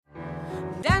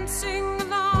dancing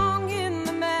along in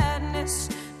the madness.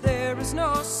 There is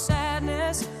no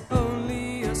sadness,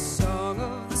 only a song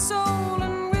of the soul,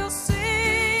 and we'll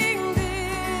sing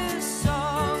this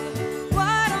song.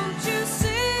 Why don't you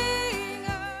sing?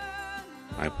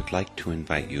 I would like to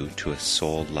invite you to a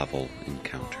soul-level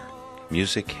encounter.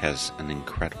 Music has an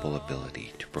incredible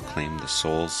ability to proclaim the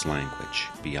soul's language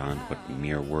beyond what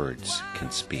mere words can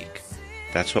speak.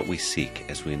 That's what we seek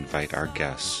as we invite our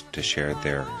guests to share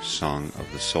their song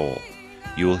of the soul.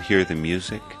 You will hear the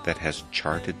music that has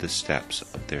charted the steps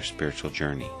of their spiritual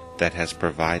journey, that has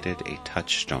provided a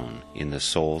touchstone in the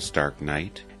soul's dark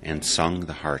night and sung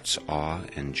the heart's awe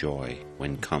and joy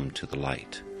when come to the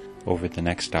light. Over the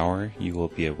next hour, you will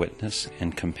be a witness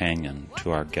and companion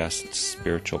to our guests'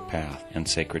 spiritual path and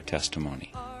sacred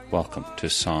testimony. Welcome to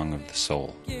Song of the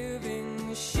Soul.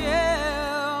 Giving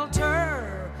shelter,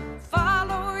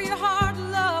 follow your heart,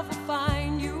 love will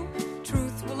find you,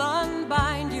 truth will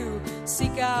unbind you,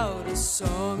 seek out a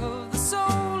song of the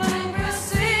soul, and we'll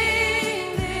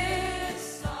sing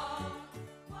this song.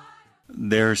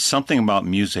 There's something about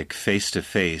music face to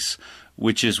face,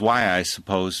 which is why I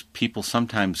suppose people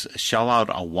sometimes shell out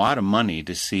a wad of money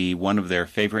to see one of their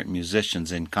favorite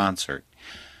musicians in concert.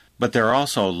 But there are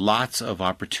also lots of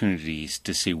opportunities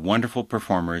to see wonderful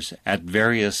performers at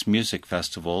various music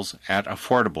festivals at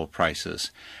affordable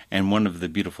prices. And one of the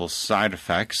beautiful side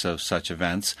effects of such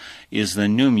events is the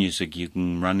new music you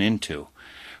can run into.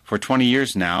 For 20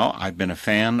 years now, I've been a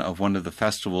fan of one of the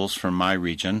festivals from my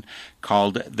region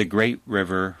called the Great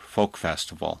River Folk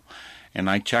Festival, and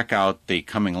I check out the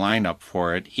coming lineup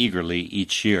for it eagerly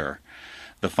each year.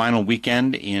 The final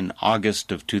weekend in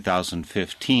August of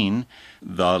 2015,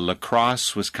 the La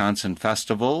Crosse, Wisconsin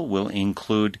Festival will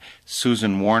include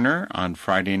Susan Warner on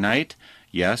Friday night.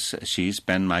 Yes, she's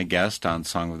been my guest on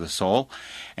Song of the Soul.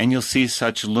 And you'll see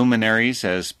such luminaries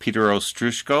as Peter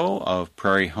Ostrushko of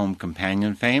Prairie Home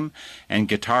Companion fame, and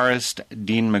guitarist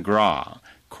Dean McGraw,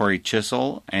 Corey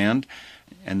Chisel, and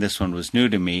this one was new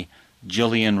to me,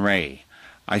 Jillian Ray.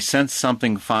 I sensed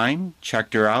something fine,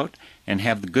 checked her out, and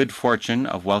have the good fortune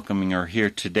of welcoming her here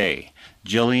today.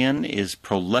 Jillian is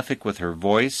prolific with her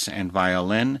voice and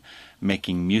violin,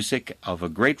 making music of a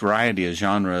great variety of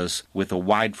genres with a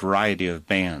wide variety of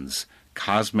bands: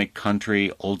 cosmic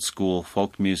country, old school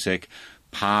folk music,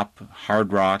 pop,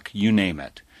 hard rock, you name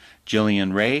it.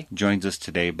 Jillian Ray joins us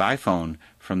today by phone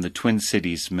from the Twin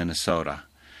Cities, Minnesota.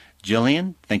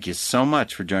 Jillian, thank you so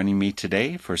much for joining me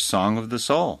today for Song of the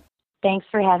Soul. Thanks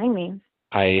for having me.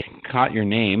 I caught your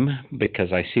name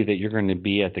because I see that you're going to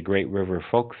be at the Great River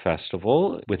Folk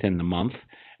Festival within the month.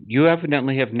 You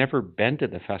evidently have never been to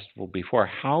the festival before.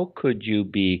 How could you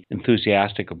be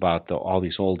enthusiastic about all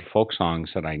these old folk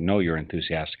songs that I know you're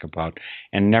enthusiastic about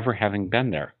and never having been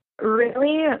there?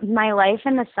 Really, my life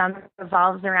in the summer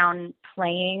revolves around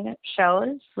playing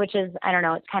shows, which is, I don't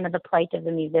know, it's kind of the plight of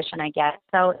the musician, I guess.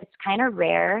 So it's kind of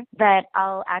rare that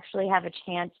I'll actually have a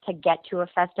chance to get to a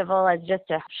festival as just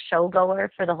a showgoer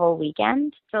for the whole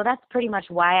weekend. So that's pretty much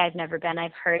why I've never been.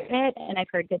 I've heard it, and I've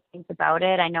heard good things about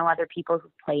it. I know other people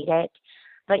who played it.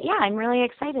 But yeah, I'm really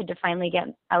excited to finally get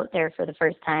out there for the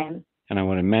first time. And I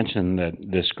want to mention that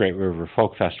this Great River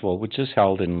Folk Festival, which is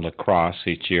held in La Crosse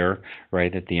each year,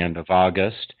 right at the end of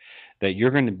August, that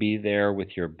you're going to be there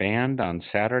with your band on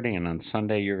Saturday, and on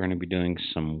Sunday you're going to be doing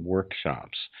some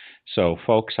workshops. So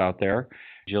folks out there,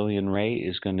 Jillian Ray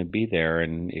is going to be there,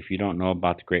 and if you don't know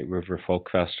about the Great River Folk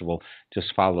Festival,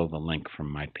 just follow the link from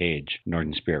my page,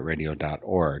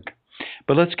 northernspiritradio.org.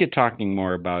 But let's get talking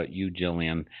more about you,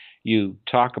 Jillian. You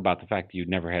talk about the fact that you've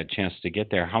never had a chance to get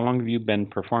there. How long have you been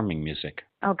performing music?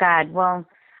 Oh, God. Well,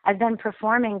 I've been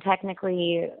performing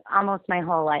technically almost my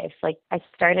whole life. Like, I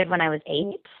started when I was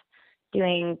 8,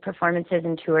 doing performances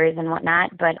and tours and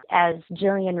whatnot. But as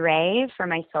Jillian Ray for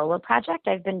my solo project,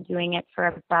 I've been doing it for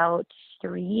about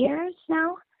 3 years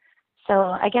now. So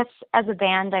I guess as a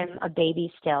band, I'm a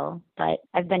baby still, but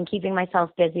I've been keeping myself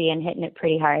busy and hitting it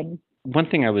pretty hard. One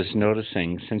thing I was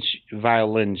noticing, since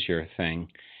violin's your thing,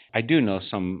 I do know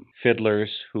some fiddlers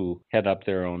who head up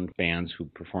their own bands, who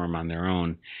perform on their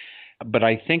own. But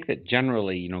I think that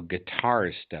generally,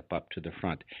 guitars step up to the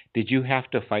front. Did you have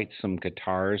to fight some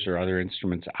guitars or other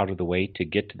instruments out of the way to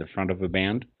get to the front of a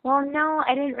band? Well, no,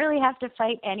 I didn't really have to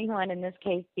fight anyone in this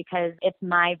case because it's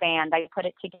my band. I put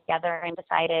it together and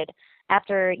decided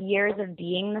after years of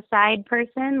being the side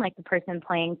person, like the person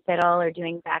playing fiddle or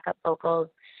doing backup vocals,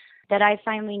 that I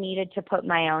finally needed to put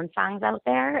my own songs out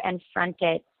there and front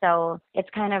it. So it's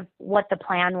kind of what the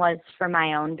plan was for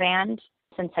my own band.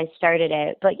 since I started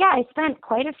it. But yeah, I spent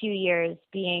quite a few years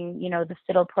being, the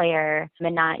fiddle player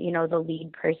and not, the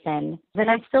lead person. And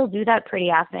I still do that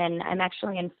pretty often. I'm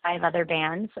actually in 5 other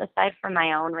bands aside from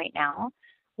my own right now,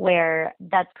 where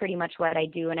that's pretty much what I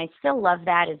do. And I still love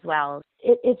that as well.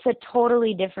 It's a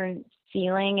totally different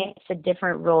feeling. It's a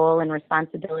different role and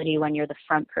responsibility when you're the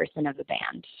front person of a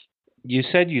band. You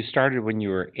said you started when you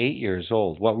were 8 years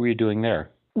old. What were you doing there?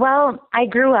 Well, I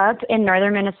grew up in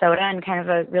northern Minnesota in kind of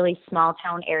a really small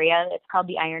town area. It's called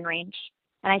the Iron Range.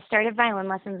 And I started violin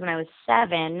lessons when I was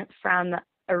 7 from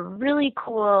a really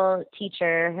cool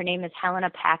teacher. Her name is Helena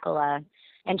Pakula.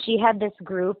 And she had this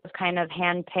group of kind of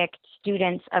hand-picked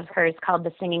students of hers called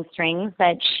the Singing Strings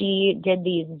that she did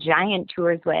these giant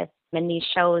tours with, and these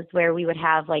shows where we would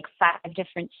have like 5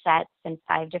 different sets and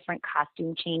 5 different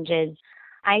costume changes.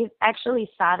 I actually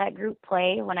saw that group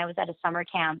play when I was at a summer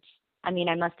camp. I mean,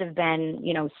 I must have been,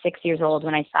 6 years old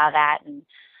when I saw that. And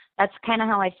that's kind of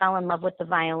how I fell in love with the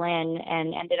violin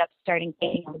and ended up starting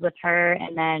playing with her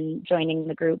and then joining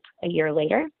the group a year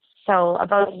later. So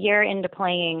about a year into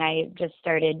playing, I just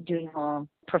started doing the whole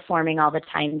performing all the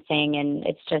time thing, and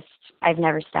it's just, I've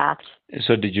never stopped.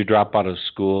 So did you drop out of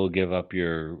school, give up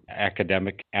your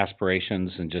academic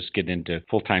aspirations, and just get into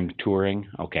full-time touring?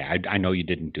 Okay, I know you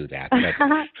didn't do that.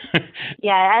 But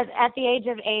Yeah, at the age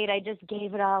of 8, I just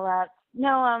gave it all up.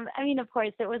 No, of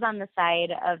course, it was on the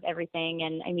side of everything,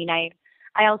 and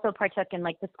I also partook in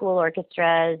like the school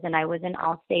orchestras, and I was in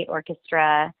all-state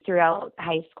orchestra throughout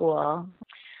high school.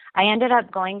 I ended up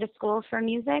going to school for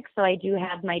music, so I do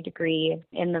have my degree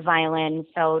in the violin.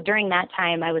 So during that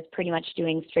time, I was pretty much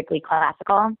doing strictly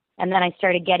classical. And then I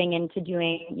started getting into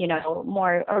doing,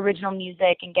 more original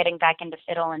music and getting back into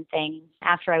fiddle and things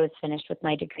after I was finished with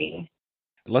my degree.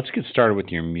 Let's get started with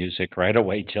your music right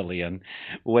away, Jillian.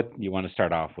 What do you want to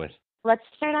start off with? Let's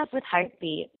start off with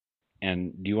Heartbeat.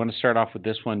 And do you want to start off with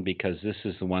this one because this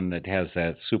is the one that has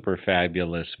that super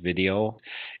fabulous video?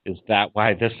 Is that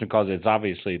why this one calls it? It's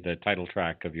obviously the title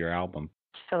track of your album.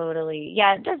 Totally.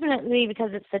 Yeah, definitely, because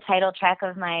it's the title track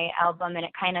of my album and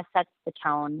it kind of sets the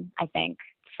tone, I think,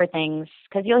 for things.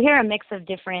 Because you'll hear a mix of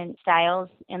different styles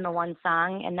in the one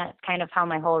song, and that's kind of how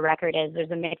my whole record is. There's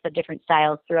a mix of different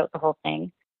styles throughout the whole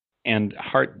thing. And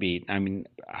Heartbeat,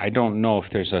 I don't know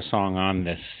if there's a song on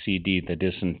this CD that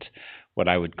isn't what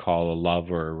I would call a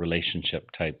love or a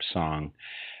relationship type song.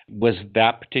 Was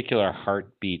that particular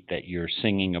heartbeat that you're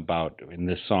singing about in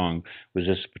this song, was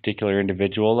this a particular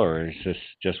individual, or is this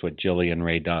just what Jillian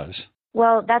Rae does?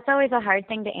 Well, that's always a hard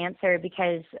thing to answer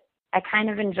because I kind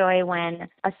of enjoy when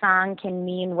a song can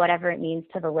mean whatever it means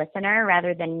to the listener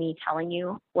rather than me telling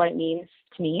you what it means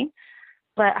to me.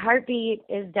 But Heartbeat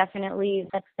is definitely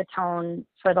sets the tone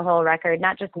for the whole record,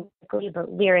 not just musically, but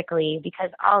lyrically, because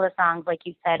all the songs, like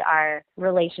you said, are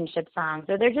relationship songs,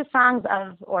 or they're just songs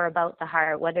of or about the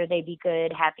heart, whether they be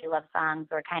good, happy love songs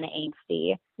or kind of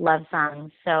angsty love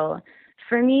songs. So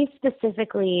for me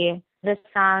specifically, this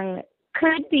song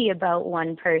could be about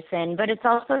one person, but it's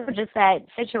also just that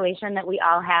situation that we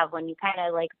all have when you kind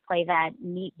of like play that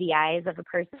meet the eyes of a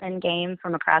person game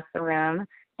from across the room.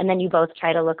 And then you both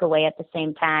try to look away at the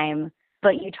same time,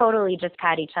 but you totally just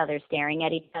caught each other staring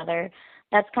at each other.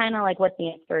 That's kind of like what the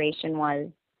inspiration was,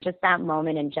 just that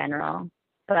moment in general.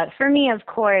 But for me, of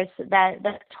course, that's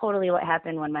totally what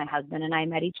happened when my husband and I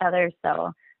met each other.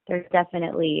 So there's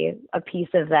definitely a piece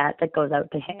of that goes out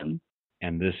to him.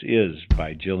 And this is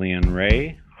by Jillian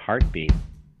Rae, Heartbeat.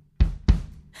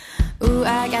 Ooh,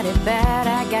 I got it bad,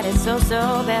 I got it so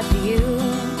bad for you.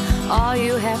 All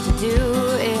you have to do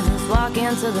is walk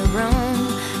into the room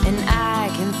and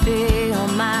I can feel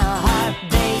my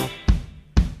heartbeat.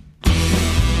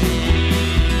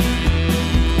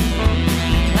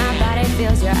 My body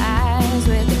feels your eyes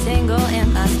with a tingle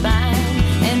in my spine.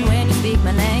 And when you speak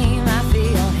my name, I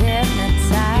feel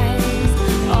hypnotized.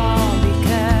 All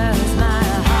because my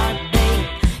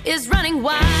heartbeat is running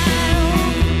wild.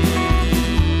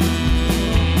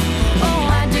 Oh,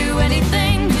 I'd do anything.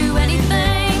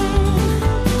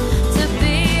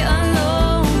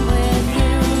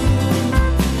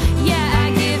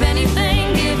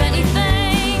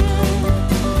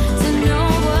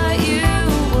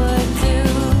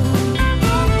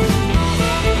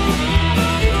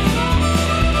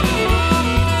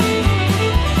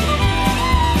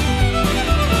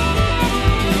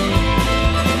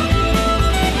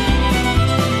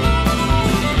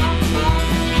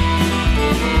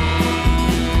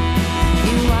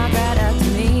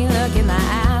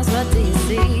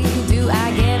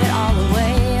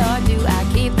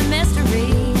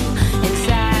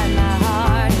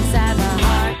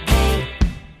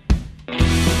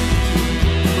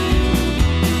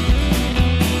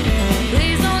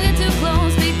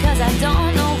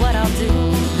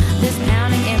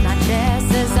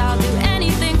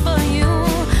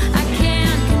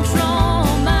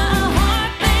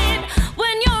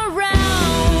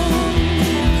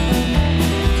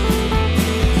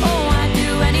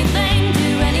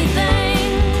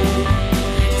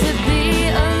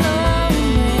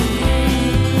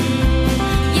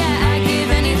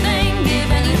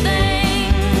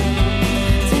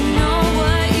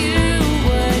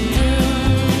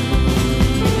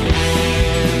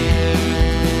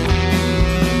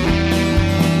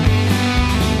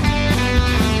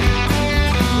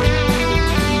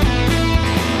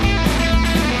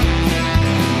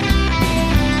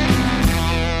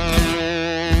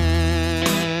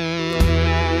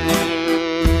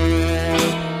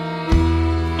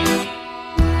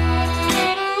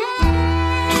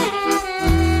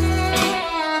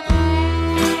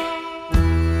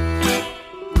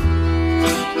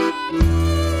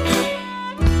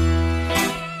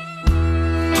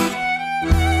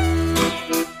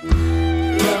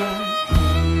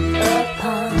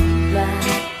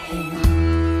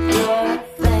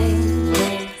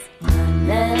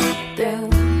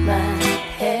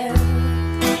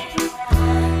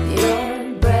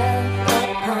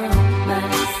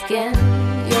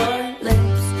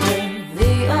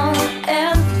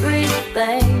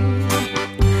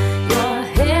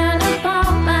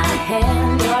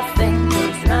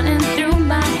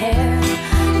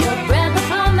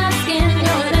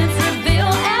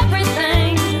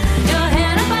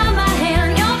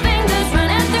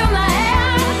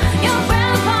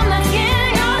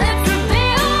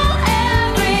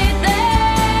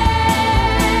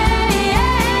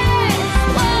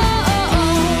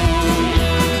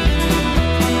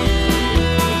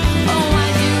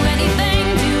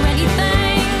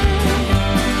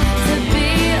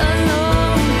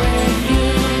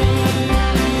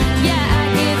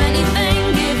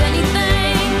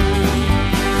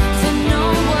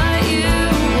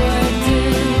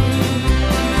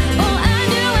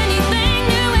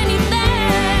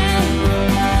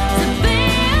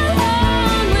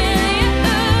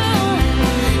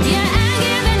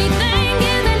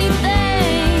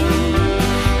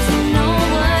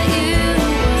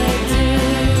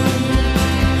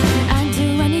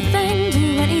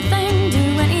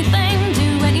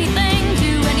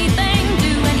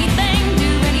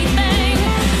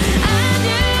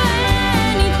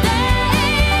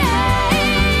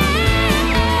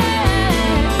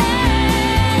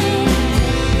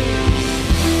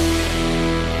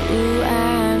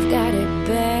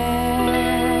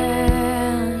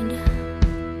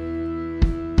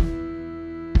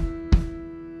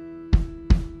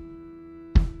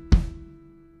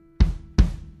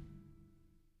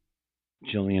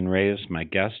 Jillian Ray is my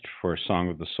guest for Song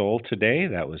of the Soul today.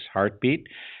 That was Heartbeat,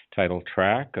 title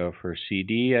track of her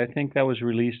CD. I think that was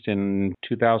released in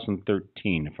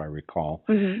 2013, if I recall.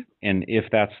 Mm-hmm. And if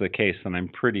that's the case, then I'm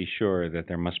pretty sure that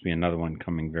there must be another one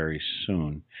coming very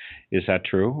soon. Is that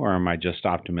true, or am I just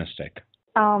optimistic?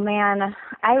 Oh, man,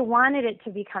 I wanted it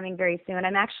to be coming very soon.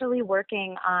 I'm actually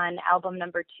working on album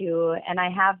number 2, and I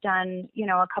have done,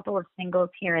 a couple of singles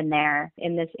here and there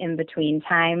in this in-between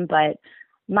time, but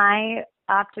my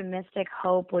optimistic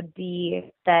hope would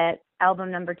be that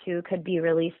album number 2 could be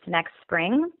released next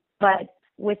spring, but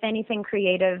with anything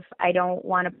creative, I don't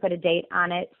want to put a date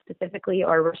on it specifically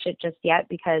or rush it just yet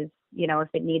because, if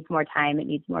it needs more time, it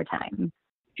needs more time.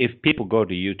 If people go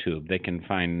to YouTube, they can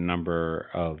find a number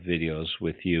of videos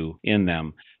with you in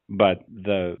them. But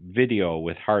the video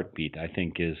with Heartbeat, I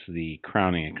think, is the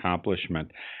crowning accomplishment.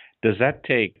 Does that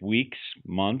take weeks,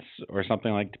 months, or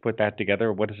something like to put that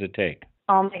together? What does it take?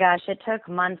 Oh, my gosh, it took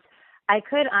months. I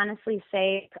could honestly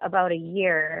say about a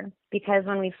year because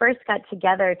when we first got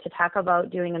together to talk about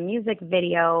doing a music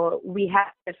video, we had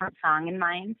a different song in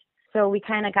mind. So we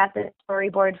kind of got the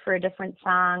storyboard for a different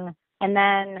song. And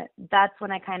then that's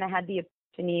when I kind of had the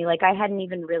epiphany, like I hadn't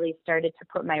even really started to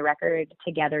put my record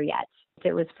together yet.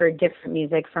 It was for different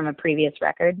music from a previous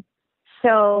record.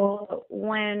 So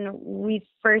when we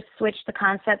first switched the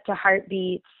concept to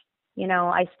Heartbeat,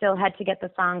 I still had to get the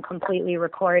song completely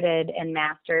recorded and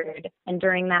mastered. And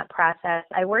during that process,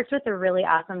 I worked with a really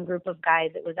awesome group of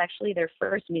guys. It was actually their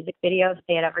first music video that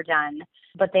they had ever done,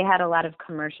 but they had a lot of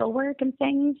commercial work and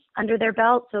things under their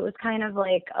belt. So it was kind of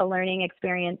like a learning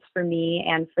experience for me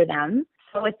and for them.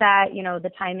 So with that,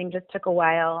 the timing just took a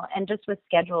while. And just with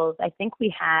schedules, I think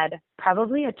we had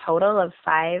probably a total of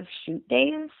 5 shoot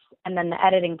days. And then the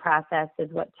editing process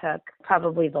is what took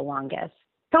probably the longest.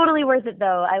 Totally worth it,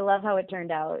 though. I love how it turned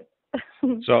out.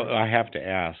 So I have to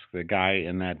ask, the guy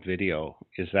in that video,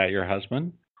 is that your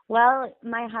husband? Well,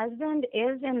 my husband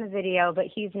is in the video, but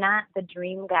he's not the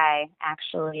dream guy,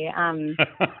 actually. I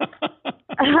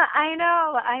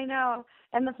know.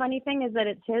 And the funny thing is that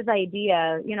it's his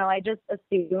idea. I just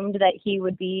assumed that he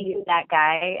would be that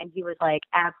guy, and he was like,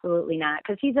 absolutely not,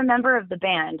 because he's a member of the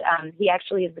band. He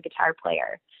actually is the guitar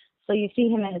player. So you see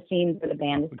him in the scenes where the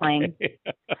band is playing. Okay.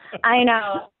 I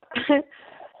know.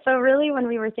 So really when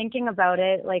we were thinking about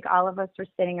it, like all of us were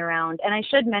sitting around. And I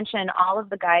should mention all of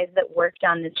the guys that worked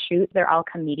on this shoot, they're all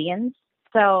comedians.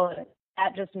 So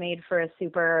that just made for a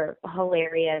super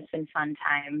hilarious and fun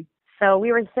time. So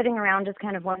we were sitting around just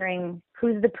kind of wondering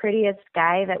who's the prettiest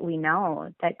guy that we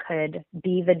know that could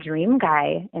be the dream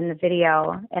guy in the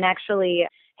video. And actually,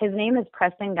 his name is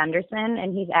Preston Gunderson,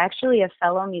 and he's actually a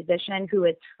fellow musician who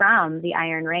is from the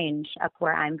Iron Range up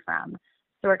where I'm from.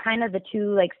 So we're kind of the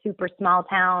two like super small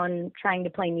town trying to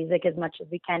play music as much as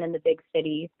we can in the big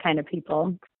city kind of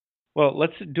people. Well,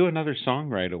 let's do another song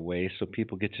right away so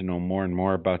people get to know more and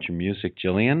more about your music.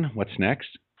 Jillian, what's next?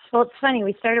 Well, it's funny.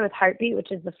 We started with Heartbeat,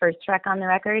 which is the first track on the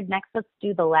record. Next, let's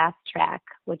do the last track,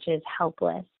 which is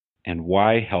Helpless. And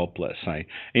why Helpless?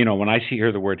 When I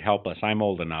hear the word helpless, I'm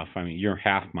old enough. I mean, you're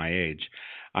half my age.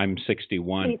 I'm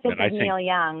 61. You think of Neil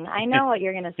Young. I know what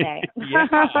you're going to say.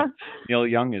 Yeah, Neil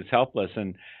Young is helpless,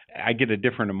 and I get a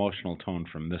different emotional tone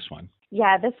from this one.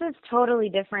 Yeah, this is totally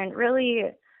different. Really,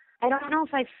 I don't know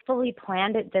if I fully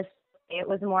planned it this way. It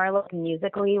was more like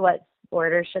musically, what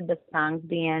order should the songs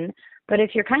be in. But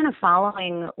if you're kind of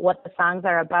following what the songs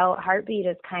are about, Heartbeat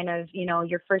is kind of,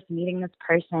 you're first meeting this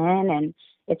person, and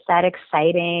it's that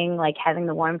exciting, like having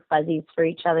the warm fuzzies for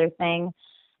each other thing.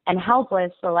 And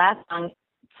Helpless, the last song,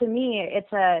 to me,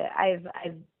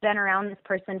 I've been around this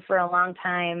person for a long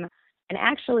time. And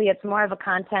actually, it's more of a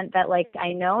content that, like,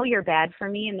 I know you're bad for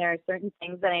me, and there are certain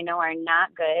things that I know are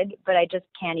not good, but I just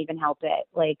can't even help it.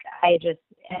 Like, I just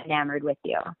enamored with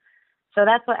you. So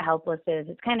that's what Helpless is.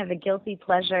 It's kind of a guilty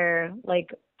pleasure, like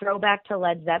throwback to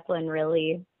Led Zeppelin,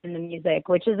 really, in the music,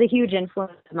 which is a huge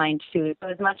influence of mine, too. So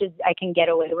as much as I can get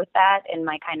away with that in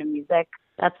my kind of music,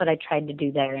 that's what I tried to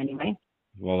do there anyway.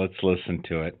 Well, let's listen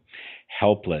to it.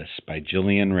 Helpless by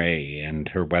Jillian Ray and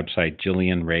her website,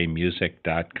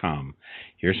 JillianRayMusic.com.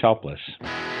 Here's Helpless.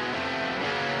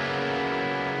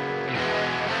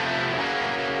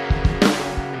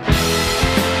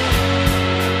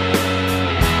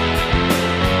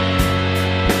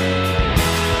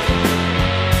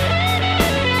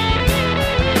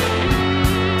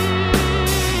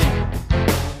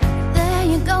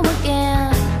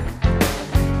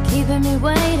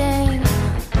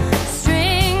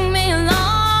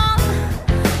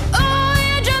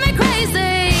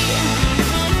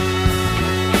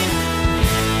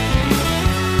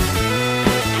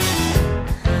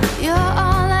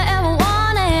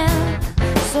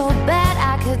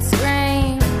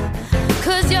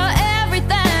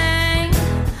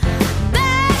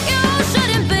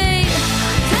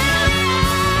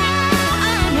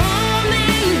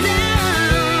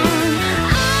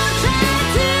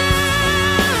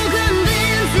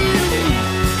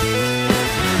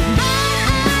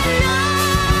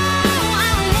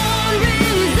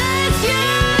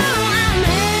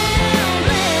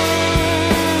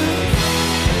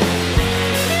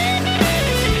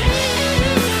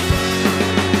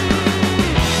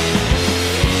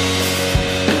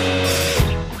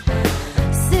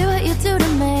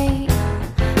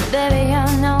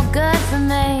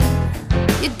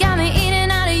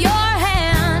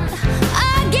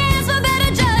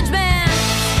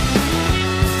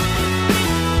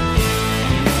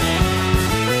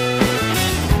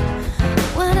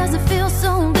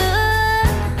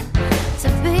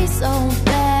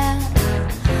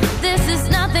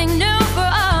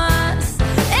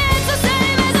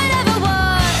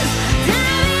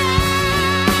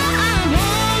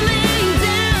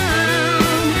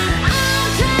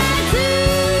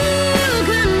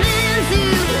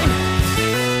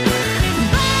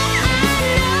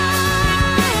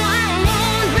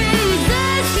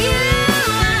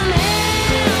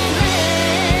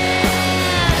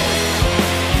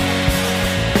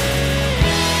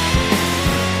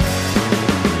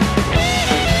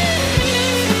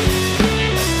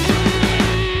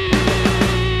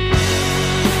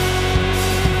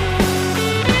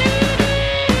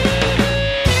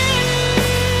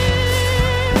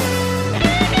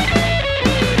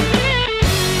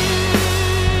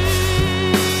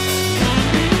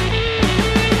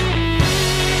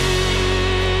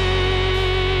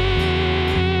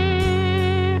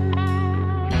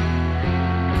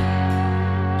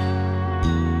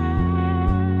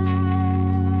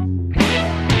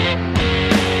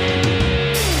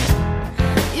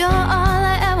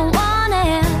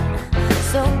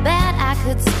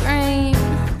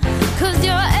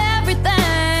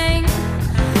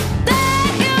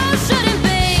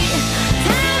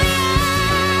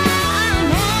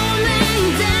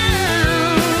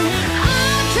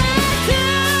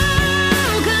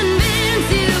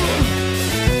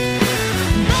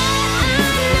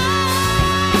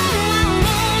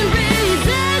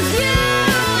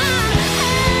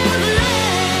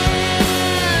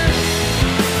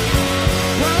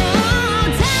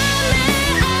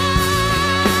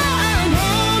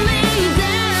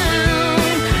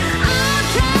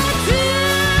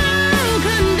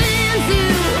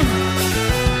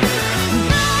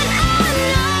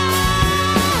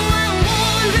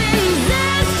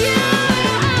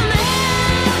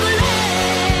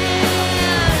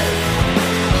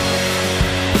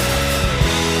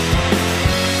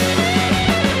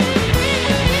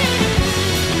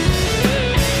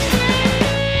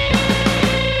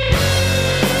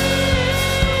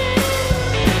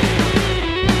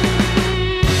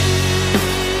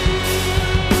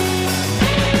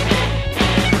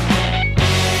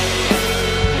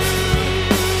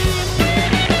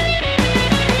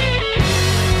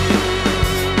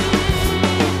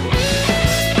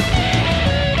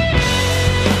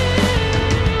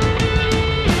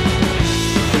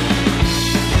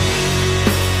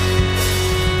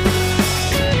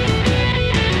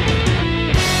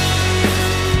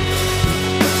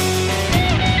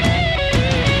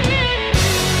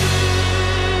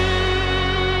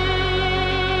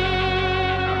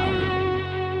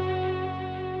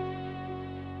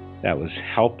 That was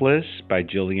Helpless by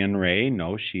Jillian Ray.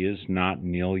 No, she is not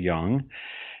Neil Young.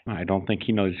 I don't think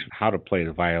he knows how to play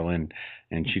the violin,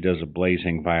 and she does a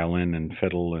blazing violin and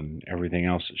fiddle and everything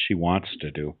else that she wants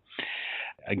to do.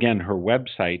 Again, her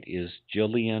website is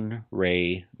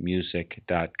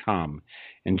JillianRayMusic.com.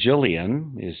 And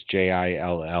Jillian is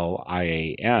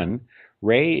Jillian.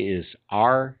 Ray is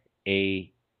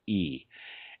R-A-E.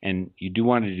 And you do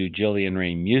want to do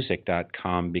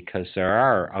JillianRayMusic.com because there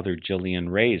are other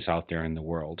Jillian Rays out there in the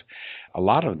world, a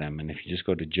lot of them. And if you just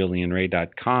go to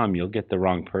JillianRay.com, you'll get the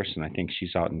wrong person. I think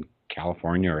she's out in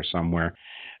California or somewhere.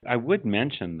 I would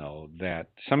mention, though, that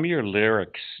some of your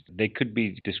lyrics, they could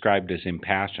be described as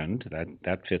impassioned.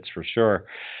 That fits for sure.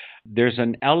 There's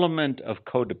an element of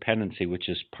codependency, which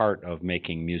is part of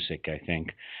making music, I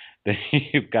think. That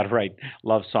you've got to write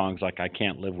love songs like I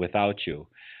Can't Live Without You.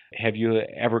 Have you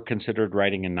ever considered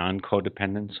writing a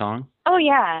non-codependent song? Oh,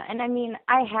 yeah. And I mean,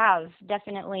 I have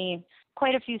definitely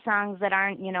quite a few songs that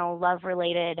aren't,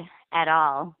 love-related at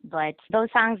all. But those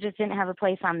songs just didn't have a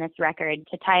place on this record.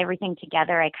 To tie everything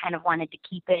together, I kind of wanted to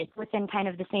keep it within kind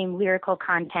of the same lyrical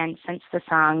content since the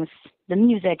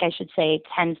music, I should say,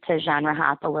 tends to genre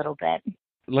hop a little bit.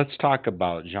 Let's talk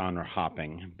about genre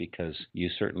hopping, because you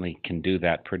certainly can do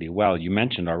that pretty well. You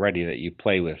mentioned already that you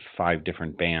play with 5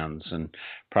 different bands and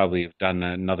probably have done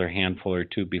another handful or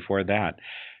 2 before that.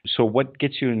 So what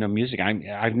gets you into music?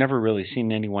 I've never really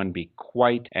seen anyone be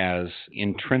quite as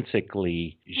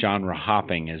intrinsically genre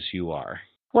hopping as you are.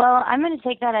 Well, I'm going to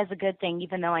take that as a good thing,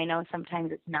 even though I know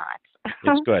sometimes it's not.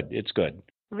 It's good. It's good.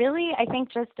 Really, I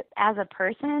think just as a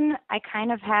person, I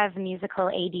kind of have musical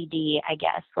ADD, I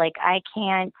guess. Like, I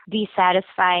can't be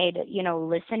satisfied,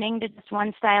 listening to just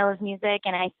one style of music,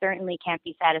 and I certainly can't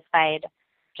be satisfied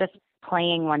just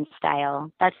playing one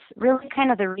style. That's really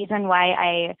kind of the reason why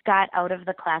I got out of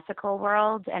the classical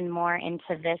world and more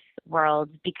into this world,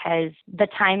 because the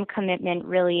time commitment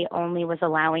really only was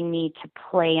allowing me to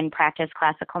play and practice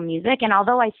classical music. And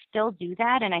although I still do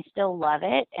that and I still love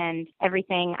it and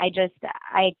everything, I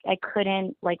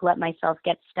couldn't let myself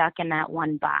get stuck in that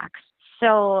one box.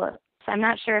 So I'm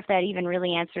not sure if that even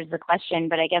really answers the question,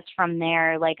 but I guess from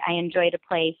there, I enjoy to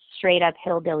play straight up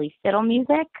hillbilly fiddle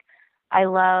music. I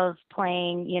love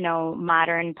playing,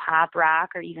 modern pop rock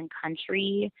or even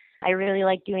country. I really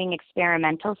like doing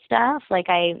experimental stuff.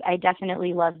 I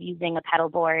definitely love using a pedal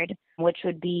board, which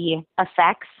would be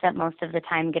effects that most of the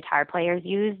time guitar players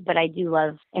use, but I do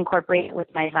love incorporate it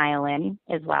with my violin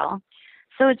as well.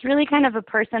 So it's really kind of a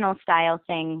personal style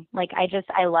thing.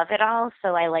 I love it all,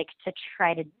 so I like to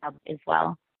try to dub as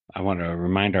well. I want to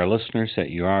remind our listeners that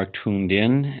you are tuned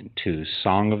in to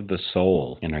Song of the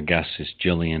Soul, and our guest is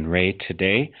Jillian Ray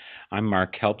today. I'm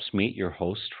Mark Helpsmeet, your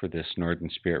host for this Northern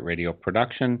Spirit Radio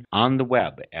production on the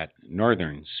web at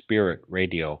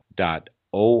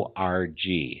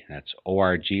northernspiritradio.org. That's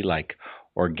O-R-G like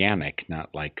organic, not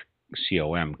like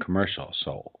C-O-M, commercial.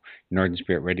 So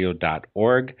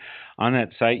northernspiritradio.org. On that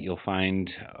site, you'll find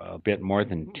a bit more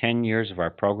than 10 years of our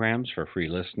programs for free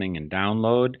listening and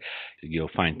download. You'll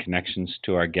find connections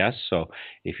to our guests. So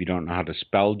if you don't know how to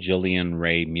spell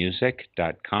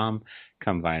JillianRayMusic.com,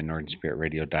 come via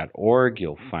northernspiritradio.org.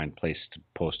 You'll find a place to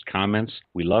post comments.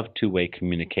 We love two-way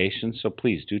communication, so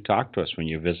please do talk to us when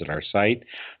you visit our site.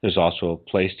 There's also a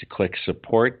place to click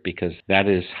support, because that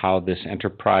is how this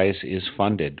enterprise is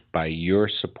funded, by your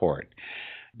support.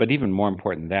 But even more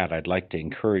important than that, I'd like to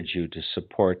encourage you to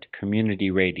support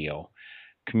community radio.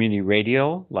 Community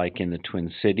radio, like in the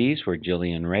Twin Cities, where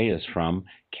Jillian Ray is from,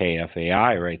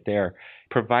 KFAI right there,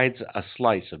 provides a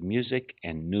slice of music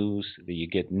and news that you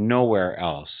get nowhere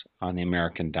else on the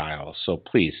American dial. So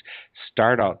please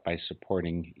start out by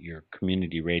supporting your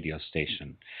community radio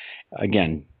station.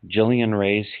 Again, Jillian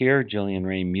Ray's here, Jillian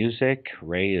Ray Music.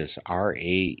 Ray is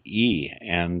R-A-E,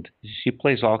 and she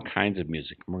plays all kinds of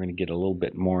music. We're going to get a little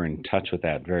bit more in touch with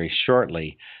that very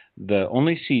shortly. The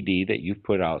only CD that you've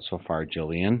put out so far,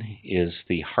 Jillian, is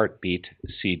the Heartbeat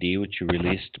CD, which you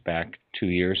released back 2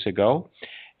 years ago.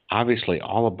 Obviously,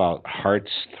 all about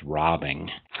hearts throbbing.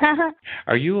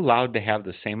 Are you allowed to have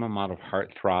the same amount of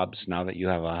heart throbs now that you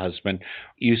have a husband?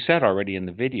 You said already in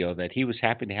the video that he was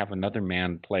happy to have another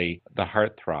man play the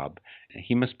heartthrob.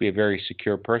 He must be a very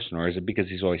secure person, or is it because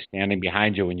he's always standing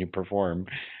behind you when you perform?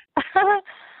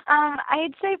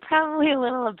 I'd say probably a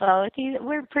little of both.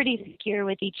 We're pretty secure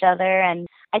with each other, and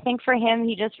I think for him,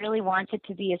 he just really wanted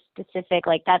to be a specific,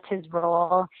 that's his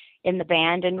role in the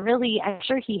band. And really, I'm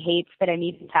sure he hates that I'm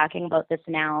even talking about this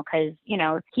now, because,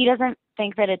 he doesn't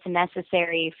think that it's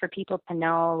necessary for people to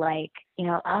know,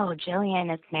 oh,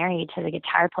 Jillian is married to the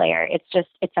guitar player.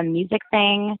 It's a music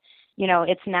thing.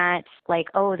 It's not like,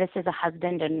 oh, this is a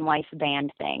husband and wife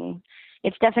band thing.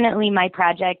 It's definitely my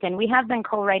project, and we have been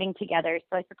co-writing together,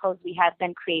 so I suppose we have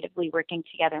been creatively working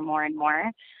together more and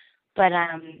more. But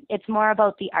it's more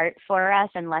about the art for us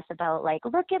and less about like,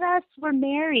 look at us, we're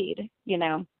married,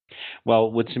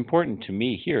 Well, what's important to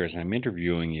me here as I'm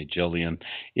interviewing you, Jillian,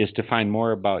 is to find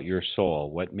more about your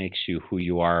soul, what makes you who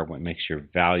you are, what makes your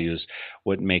values,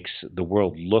 what makes the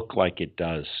world look like it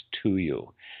does to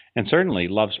you. And certainly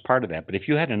love's part of that. But if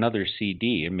you had another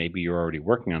CD, and maybe you're already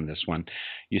working on this one,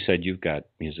 you said you've got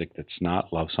music that's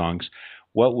not love songs.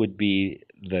 What would be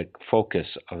the focus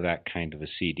of that kind of a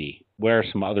CD? Where are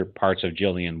some other parts of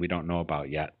Jillian we don't know about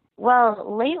yet?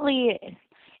 Well, lately,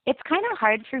 it's kind of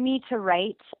hard for me to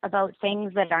write about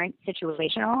things that aren't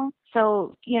situational.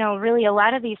 So, really a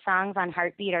lot of these songs on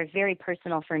Heartbeat are very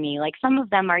personal for me. Like some of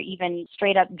them are even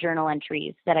straight up journal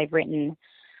entries that I've written.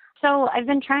 So I've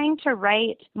been trying to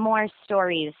write more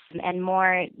stories and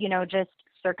more, just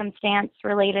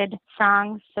circumstance-related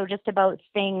songs. So just about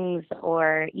things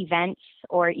or events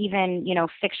or even,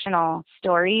 fictional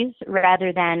stories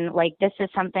rather than like this is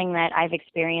something that I've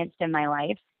experienced in my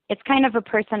life. It's kind of a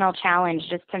personal challenge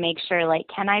just to make sure, like,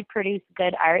 can I produce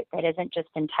good art that isn't just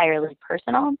entirely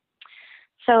personal?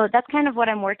 So that's kind of what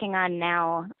I'm working on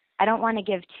now. I don't want to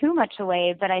give too much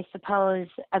away, but I suppose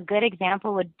a good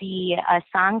example would be a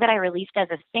song that I released as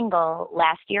a single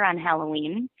last year on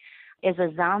Halloween is a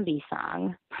zombie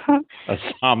song. A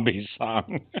zombie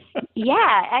song.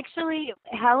 Yeah, actually,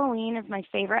 Halloween is my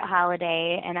favorite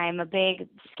holiday, and I'm a big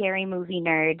scary movie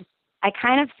nerd. I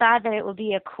kind of thought that it would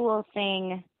be a cool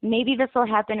thing. Maybe this will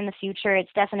happen in the future.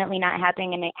 It's definitely not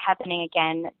happening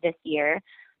again this year.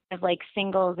 Of like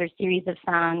singles or series of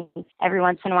songs every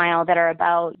once in a while that are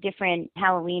about different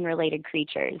Halloween related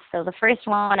creatures. So the first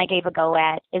one I gave a go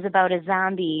at is about a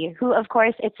zombie who, of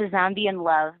course, it's a zombie in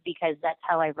love because that's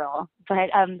how I roll. But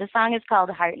the song is called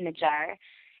Heart in a Jar.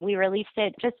 We released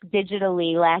it just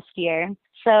digitally last year.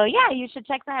 So yeah, you should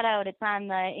check that out. It's on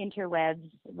the interwebs,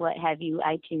 what have you,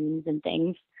 iTunes and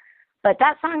things. But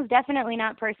that song's definitely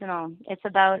not personal. It's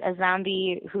about a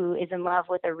zombie who is in love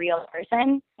with a real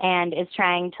person and is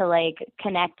trying to like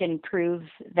connect and prove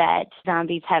that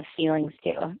zombies have feelings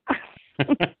too.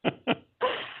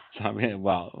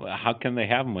 Well, how can they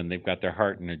have them when they've got their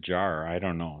heart in a jar? I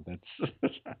don't know. That's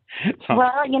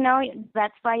well,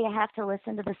 that's why you have to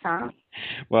listen to the song.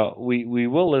 Well, we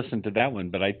will listen to that one,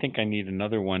 but I think I need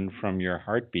another one from your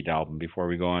Heartbeat album before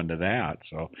we go on to that.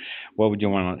 So what would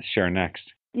you want to share next?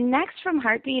 Next from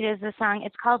Heartbeat is a song,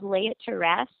 it's called Lay It to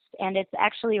Rest, and it's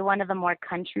actually one of the more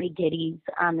country ditties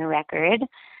on the record.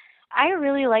 I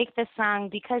really like this song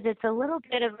because it's a little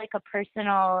bit of like a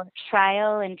personal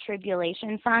trial and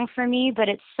tribulation song for me, but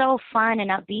it's so fun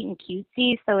and upbeat and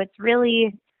cutesy, so it's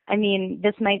really,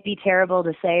 this might be terrible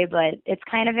to say, but it's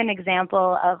kind of an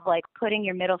example of like putting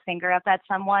your middle finger up at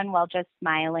someone while just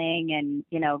smiling and,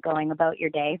 going about your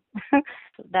day. So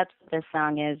that's what this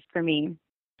song is for me.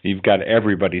 You've got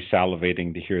everybody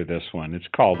salivating to hear this one. It's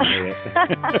called Lay It.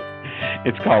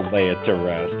 It's called Lay It to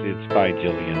Rest. It's by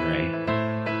Jillian Ray.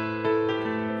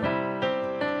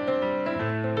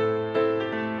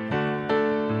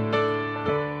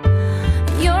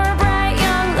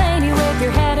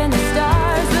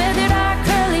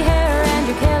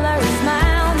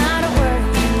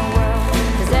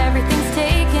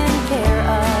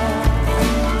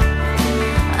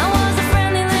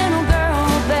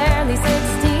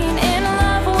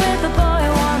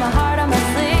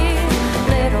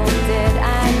 Little did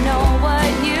I know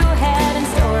what you had in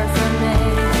store for me.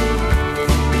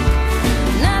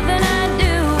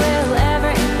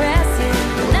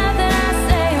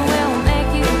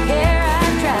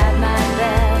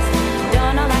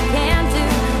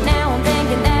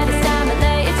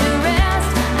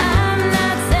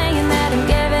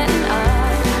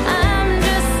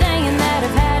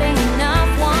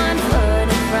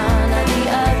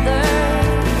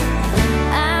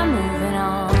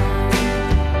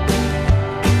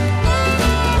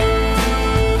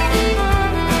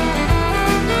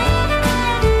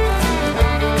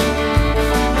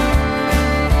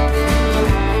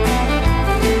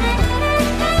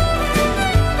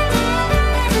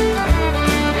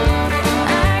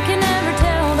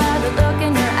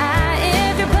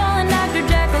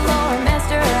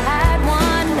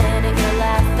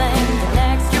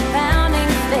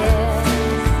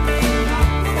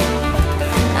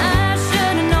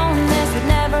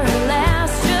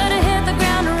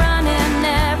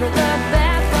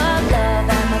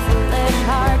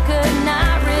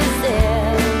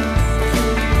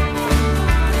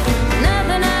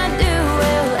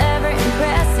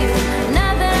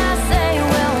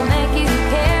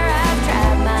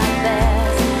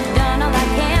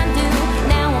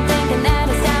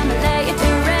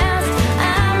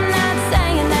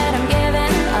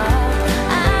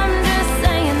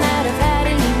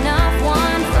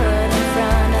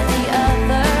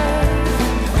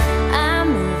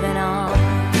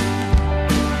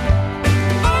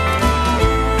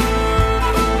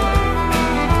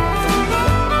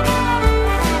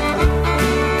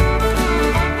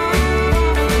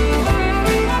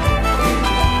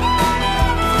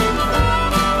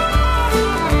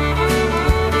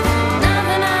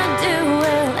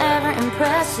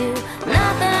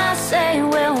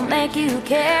 you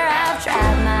care. I've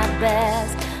tried my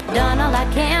best, done all I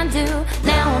can do.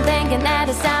 Now I'm thinking that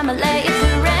it's time to lay it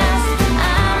to rest.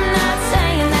 I'm not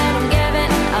saying that I'm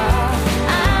giving up.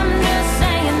 I'm just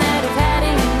saying that I've had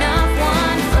enough.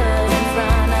 One foot in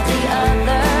front of the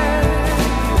other.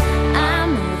 I'm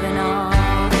moving on.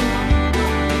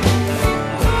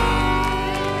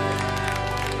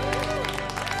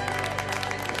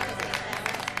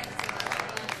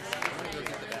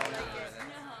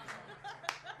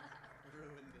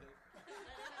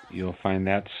 You'll find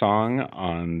that song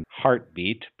on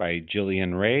Heartbeat by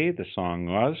Jillian Ray. The song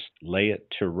was Lay It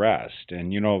to Rest.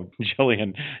 And,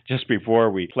 Jillian, just before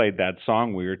we played that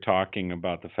song, we were talking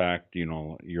about the fact,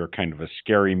 you're kind of a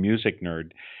scary music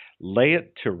nerd. Lay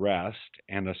It to Rest,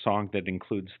 and a song that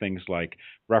includes things like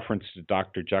reference to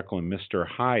Dr. Jekyll and Mr.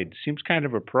 Hyde seems kind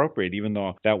of appropriate, even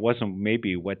though that wasn't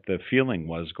maybe what the feeling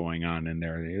was going on in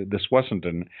there. This wasn't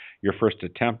your first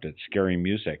attempt at scary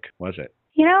music, was it?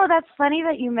 That's funny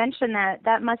that you mentioned that.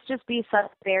 That must just be so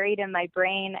buried in my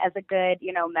brain as a good,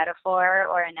 metaphor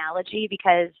or analogy,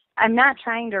 because I'm not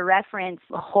trying to reference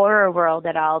the horror world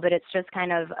at all, but it's just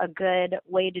kind of a good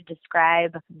way to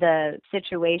describe the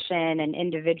situation and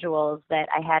individuals that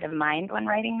I had in mind when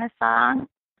writing this song.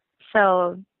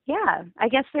 So, yeah, I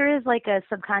guess there is like a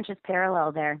subconscious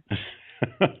parallel there.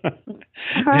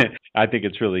 I think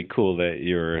it's really cool that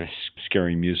you're a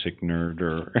scary music nerd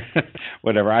or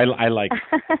whatever. I like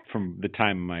from the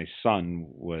time my son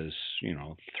was,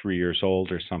 3 years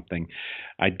old or something,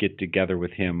 I'd get together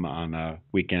with him on a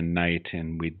weekend night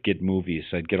and we'd get movies.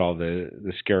 I'd get all the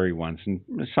scary ones, and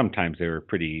sometimes they were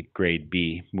pretty grade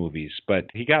B movies. But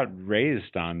he got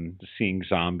raised on seeing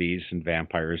zombies and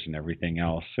vampires and everything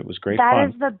else. It was great fun. That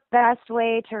is the best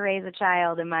way to raise a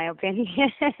child, in my opinion.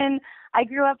 I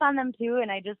grew up on them too,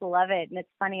 and I just love it. And it's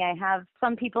funny, I have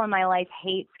some people in my life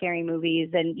hate scary movies,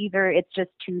 and either it's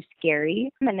just too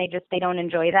scary and they don't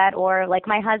enjoy that, or like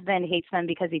my husband hates them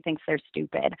because he thinks they're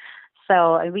stupid.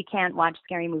 So we can't watch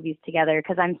scary movies together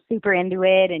because I'm super into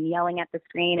it and yelling at the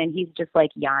screen, and he's just like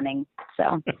yawning.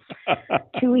 So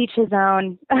to each his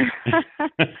own.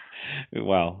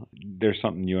 Well, there's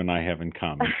something you and I have in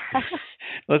common.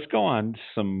 Let's go on to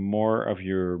some more of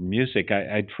your music.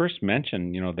 I'd first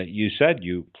mention, that you said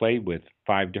you play with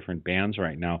 5 different bands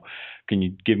right now. Can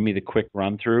you give me the quick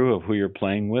run through of who you're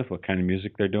playing with, what kind of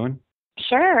music they're doing?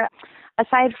 Sure.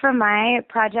 Aside from my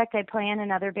project, I play in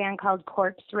another band called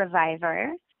Corpse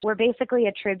Reviver. We're basically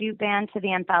a tribute band to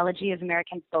the Anthology of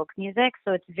American Folk Music,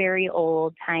 so it's very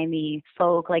old-timey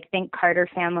folk, like think Carter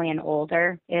Family and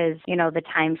older is, the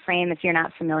time frame. If you're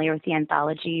not familiar with the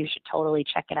Anthology, you should totally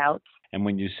check it out. And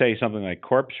when you say something like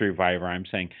Corpse Reviver, I'm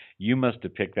saying you must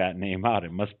have picked that name out.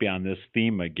 It must be on this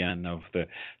theme again of the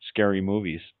scary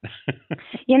movies.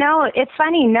 It's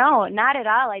funny. No, not at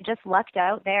all. I just lucked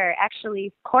out there.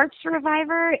 Actually, Corpse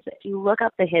Reviver, if you look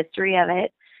up the history of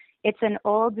it, it's an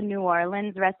old New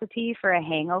Orleans recipe for a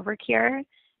hangover cure.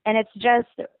 And it's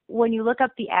just, when you look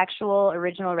up the actual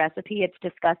original recipe, it's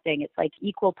disgusting. It's like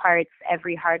equal parts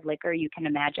every hard liquor you can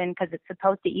imagine, because it's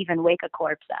supposed to even wake a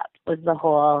corpse up, was the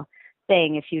whole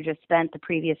thing if you just spent the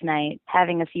previous night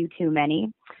having a few too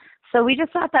many. So we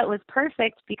just thought that was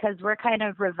perfect because we're kind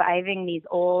of reviving these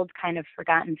old kind of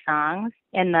forgotten songs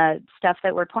in the stuff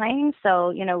that we're playing.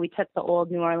 So, we took the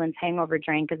old New Orleans hangover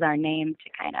drink as our name to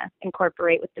kind of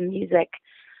incorporate with the music.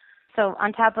 So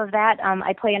on top of that,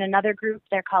 I play in another group.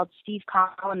 They're called Steve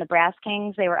Connell and the Brass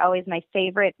Kings. They were always my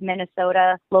favorite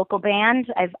Minnesota local band.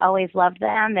 I've always loved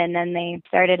them. And then they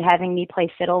started having me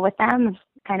play fiddle with them.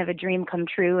 Kind of a dream come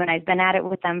true. And I've been at it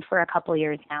with them for a couple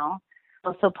years now.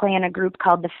 Also play in a group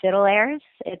called the Fiddlers.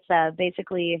 It's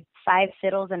basically 5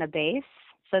 fiddles and a bass.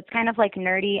 So it's kind of like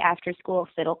nerdy after-school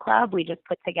fiddle club. We just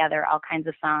put together all kinds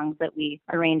of songs that we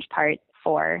arrange parts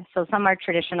for. So some are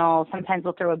traditional. Sometimes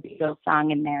we'll throw a Beatles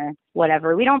song in there,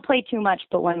 whatever. We don't play too much,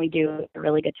 but when we do, it's a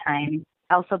really good time.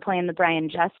 I also play in the Brian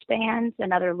Just Band,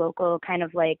 another local kind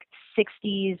of like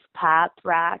 60s pop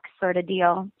rock sort of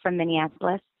deal from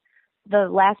Minneapolis. The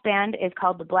last band is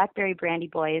called the Blackberry Brandy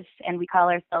Boys, and we call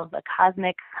ourselves a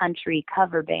cosmic country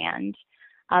cover band.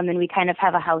 And we kind of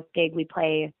have a house gig. We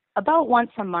play about once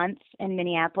a month in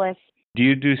Minneapolis. Do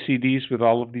you do CDs with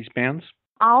all of these bands?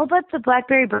 All but the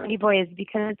Blackberry Brandy Boys,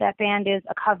 because that band is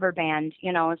a cover band,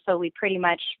 so we pretty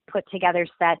much put together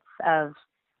sets of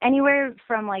anywhere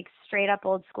from like straight up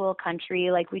old school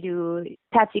country, like we do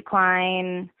Patsy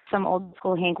Cline, some old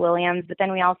school Hank Williams, but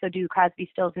then we also do Crosby,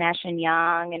 Stills, Nash and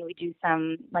Young, and we do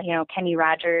some, Kenny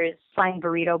Rogers, Flying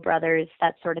Burrito Brothers,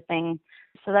 that sort of thing.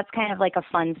 So that's kind of like a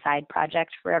fun side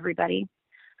project for everybody.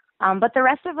 But the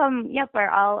rest of them, yep, are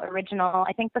all original.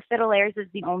 I think the Fiddlers is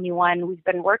the only one. We've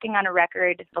been working on a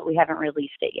record, but we haven't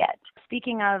released it yet.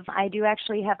 Speaking of, I do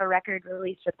actually have a record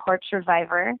released with Corpse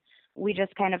Reviver. We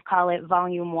just kind of call it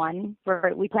Volume 1.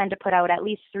 We plan to put out at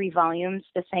least 3 volumes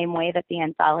the same way that the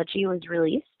anthology was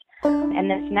released.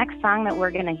 And this next song that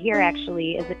we're going to hear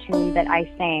actually is a tune that I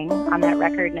sang on that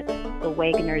record, and it's The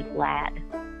Wagoner's Lad.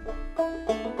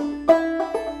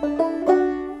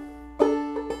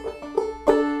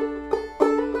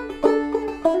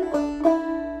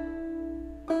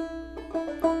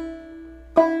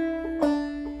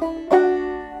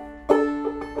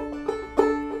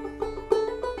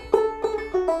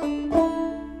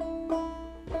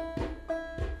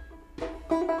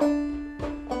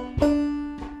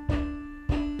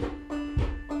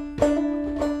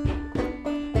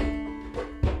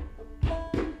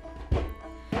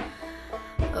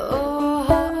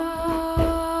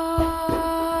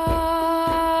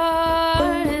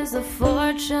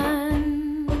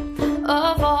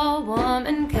 Of all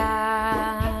womankind,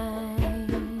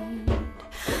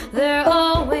 they're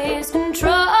always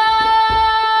controlled,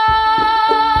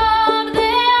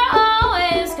 they're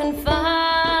always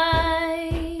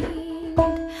confined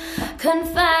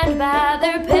by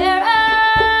their parents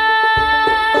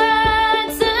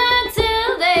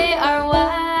until they are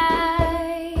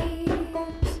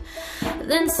wives,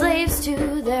 then slaves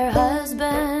to their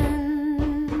husbands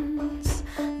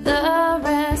the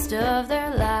rest of their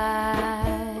lives.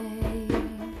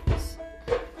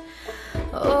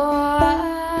 Oh,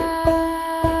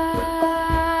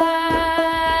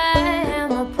 I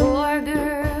am a poor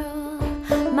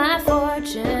girl, my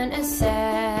fortune is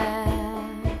sad.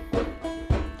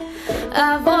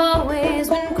 I've always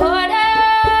been courted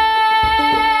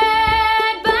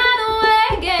by the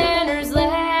wagoner's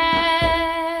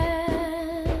lad.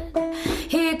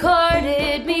 He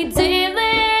courted me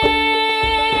daily,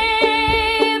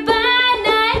 by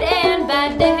night and by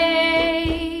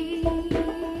day,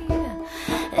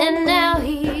 and now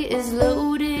he is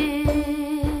loaded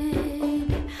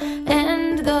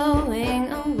and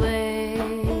going away.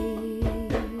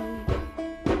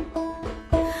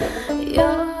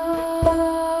 Your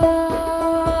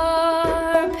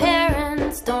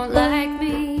parents don't like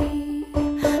me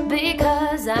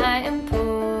because I am poor.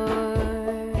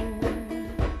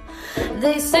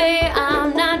 They say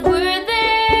I'm not worthy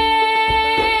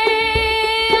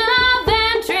of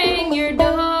entering your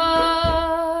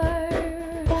door,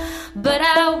 but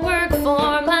I work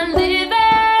for my living,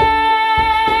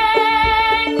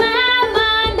 my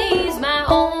money's my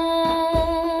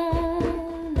own,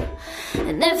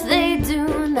 and if they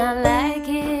do not like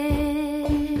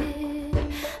it,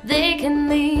 they can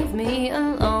leave me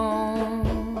alone.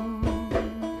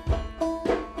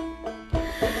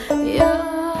 Your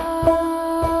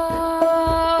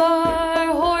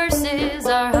horses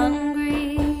are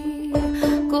hungry,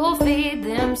 go feed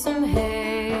them some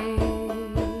hay.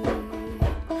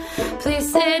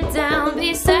 Please sit down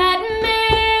beside me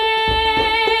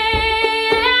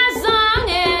as long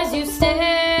as you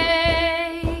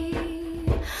stay,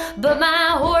 but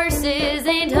my horses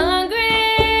ain't hungry,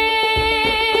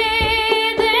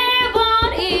 they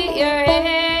won't eat your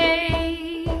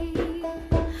hay.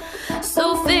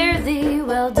 So fare thee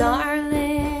well, darling,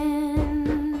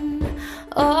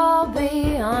 I'll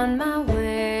be on my way.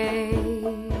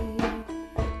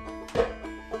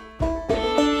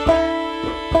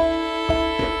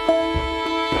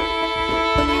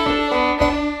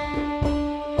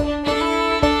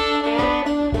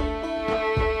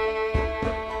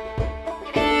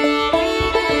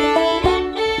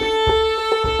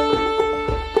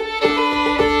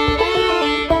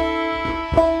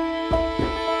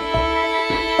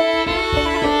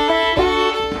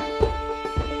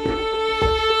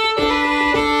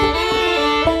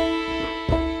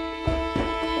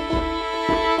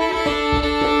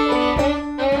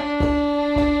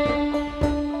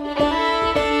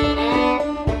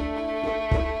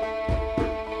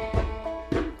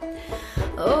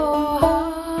 Oh,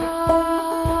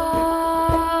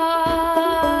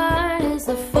 hard is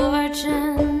the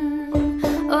fortune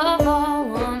of all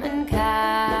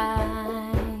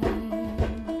womankind.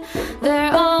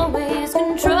 They're always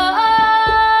controlled,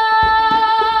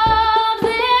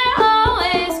 they're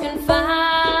always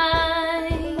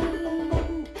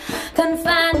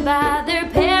confined by their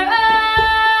parents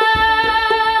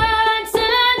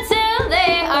until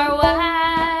they are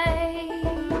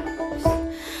wives,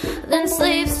 then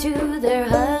slaves to their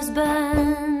husbands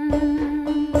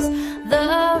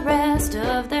the rest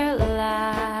of their lives.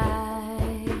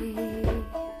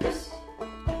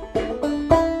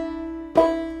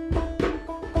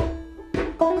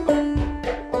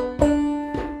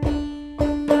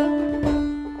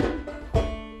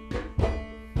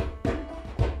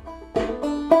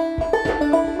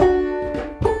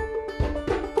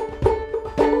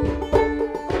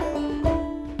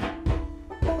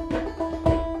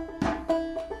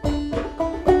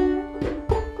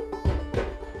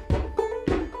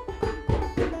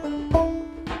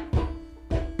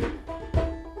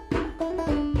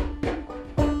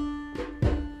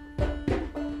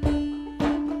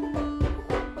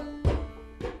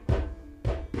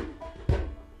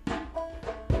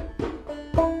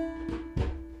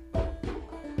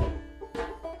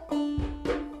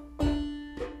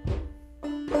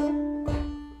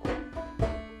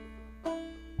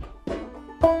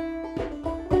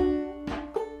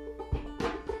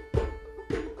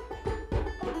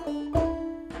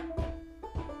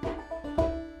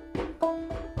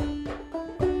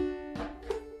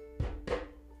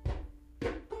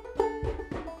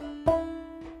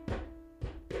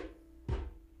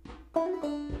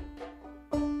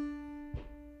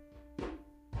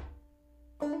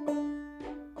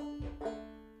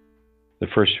 The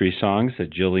first three songs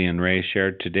that Jillian Ray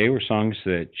shared today were songs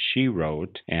that she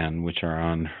wrote and which are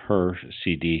on her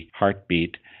CD,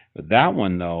 Heartbeat. That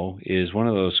one, though, is one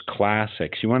of those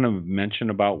classics. You want to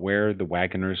mention about where The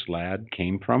Wagoner's Lad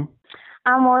came from?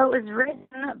 Well, it was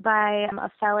written by a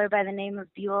feller by the name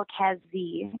of Buell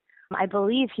Kazee. I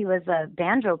believe he was a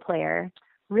banjo player.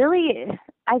 Really,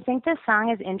 I think this song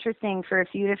is interesting for a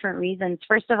few different reasons.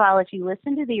 First of all, if you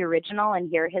listen to the original and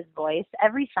hear his voice,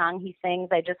 every song he sings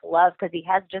I just love because he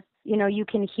has just, you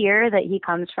can hear that he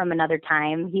comes from another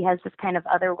time. He has this kind of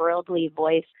otherworldly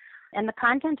voice. And the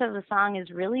content of the song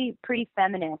is really pretty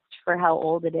feminist for how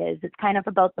old it is. It's kind of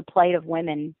about the plight of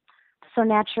women. So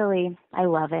naturally, I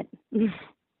love it.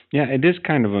 Yeah, it is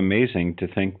kind of amazing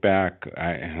to think back.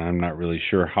 I'm not really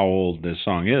sure how old this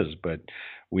song is, but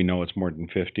we know it's more than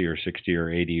 50 or 60 or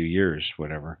 80 years,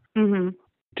 whatever. Mm-hmm.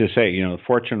 To say, the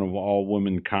fortune of all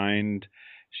womankind,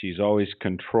 she's always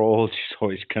controlled, she's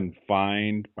always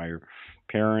confined by her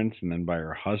parents and then by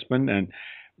her husband. And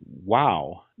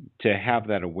wow, to have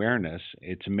that awareness,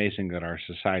 it's amazing that our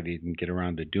society didn't get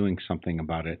around to doing something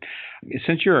about it.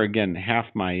 Since you're, again, half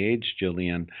my age,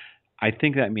 Jillian, I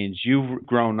think that means you've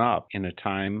grown up in a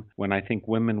time when I think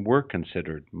women were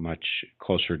considered much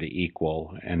closer to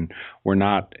equal and were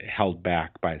not held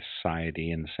back by society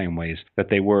in the same ways that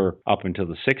they were up until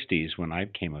the 60s when I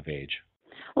came of age.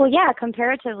 Well, yeah,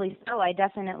 comparatively so. I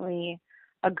definitely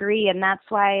agree. And that's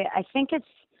why I think it's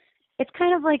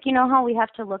kind of like, how we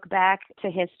have to look back to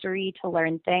history to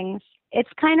learn things. It's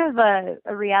kind of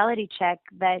a reality check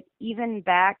that even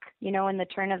back, in the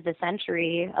turn of the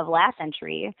century, of last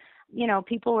century,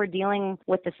 people were dealing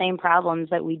with the same problems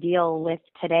that we deal with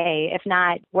today, if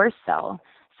not worse so.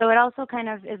 So it also kind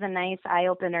of is a nice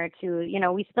eye-opener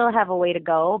to, we still have a way to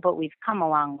go, but we've come a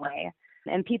long way.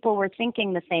 And people were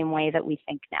thinking the same way that we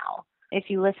think now. If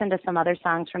you listen to some other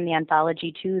songs from the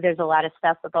anthology, too, there's a lot of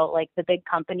stuff about, like, the big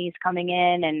companies coming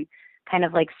in and kind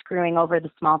of, like, screwing over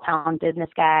the small-town business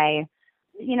guy.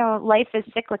 Life is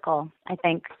cyclical, I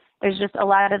think. There's just a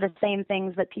lot of the same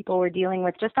things that people were dealing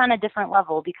with, just on a different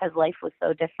level because life was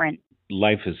so different.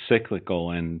 Life is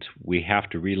cyclical, and we have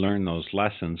to relearn those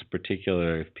lessons,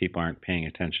 particularly if people aren't paying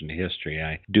attention to history.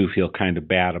 I do feel kind of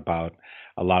bad about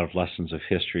a lot of lessons of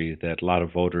history that a lot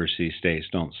of voters these days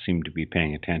don't seem to be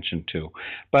paying attention to.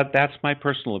 But that's my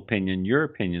personal opinion. Your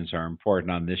opinions are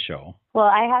important on this show. Well,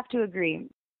 I have to agree.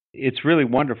 It's really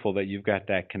wonderful that you've got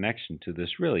that connection to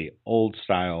this really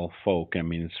old-style folk. I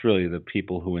mean, it's really the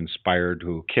people who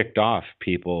kicked off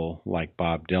people like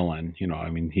Bob Dylan.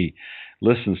 He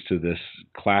listens to this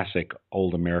classic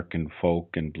old American folk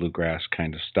and bluegrass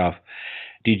kind of stuff.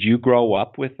 Did you grow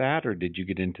up with that, or did you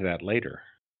get into that later?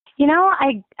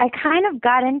 I kind of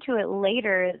got into it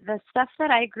later. The stuff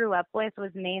that I grew up with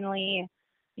was mainly,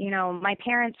 my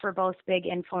parents were both big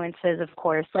influences, of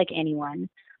course, like anyone,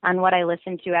 on what I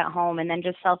listened to at home, and then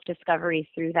just self-discovery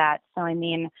through that. So,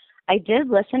 I did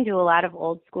listen to a lot of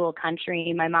old school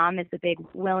country. My mom is a big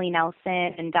Willie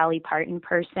Nelson and Dolly Parton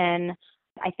person.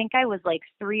 I think I was like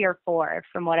 3 or 4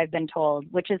 from what I've been told,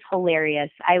 which is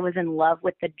hilarious. I was in love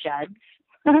with the Judds.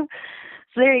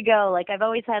 So there you go. Like, I've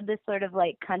always had this sort of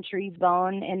like country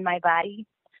bone in my body.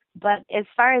 But as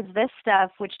far as this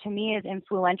stuff, which to me is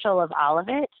influential of all of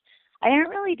it, I didn't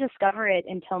really discover it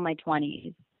until my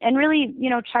 20s. And really,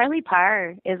 Charlie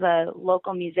Parr is a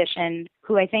local musician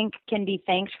who I think can be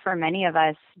thanked for many of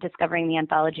us discovering the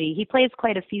anthology. He plays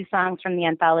quite a few songs from the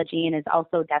anthology and is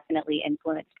also definitely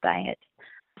influenced by it.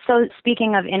 So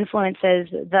speaking of influences,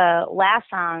 the last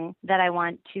song that I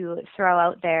want to throw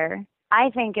out there, I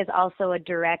think is also a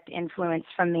direct influence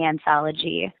from the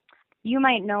anthology. You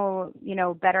might know,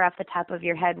 better off the top of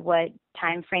your head what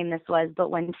time frame this was, but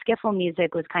when skiffle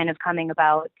music was kind of coming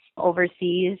about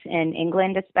overseas in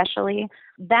England especially,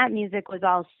 that music was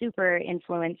all super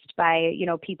influenced by,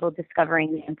 people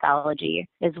discovering the anthology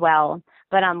as well.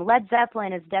 But Led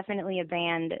Zeppelin is definitely a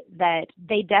band that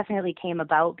they definitely came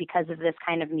about because of this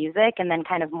kind of music and then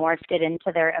kind of morphed it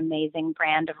into their amazing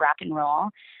brand of rock and roll.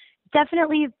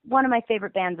 Definitely one of my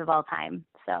favorite bands of all time.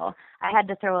 So I had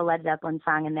to throw a Led Zeppelin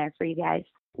song in there for you guys.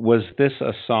 Was this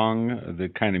a song, the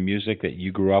kind of music that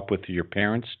you grew up with your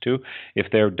parents too? If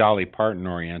they're Dolly Parton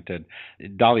oriented,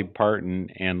 Dolly Parton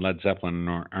and Led Zeppelin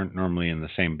aren't normally in the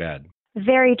same bed.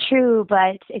 Very true,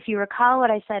 but if you recall what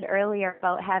I said earlier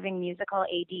about having musical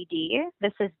ADD,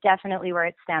 this is definitely where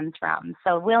it stems from.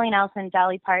 So Willie Nelson,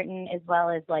 Dolly Parton, as well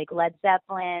as like Led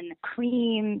Zeppelin,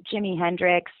 Cream, Jimi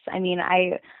Hendrix.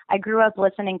 I grew up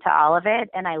listening to all of it,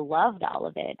 and I loved all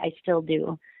of it. I still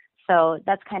do. So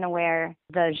that's kind of where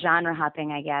the genre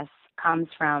hopping, I guess, comes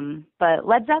from. But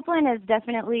Led Zeppelin is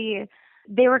definitely,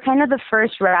 they were kind of the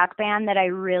first rock band that I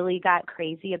really got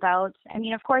crazy about. I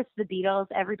mean, of course, the Beatles,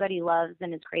 everybody loves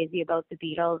and is crazy about the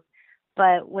Beatles.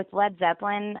 But with Led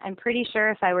Zeppelin, I'm pretty sure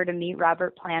if I were to meet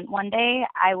Robert Plant one day,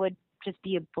 I would just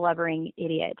be a blubbering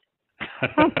idiot.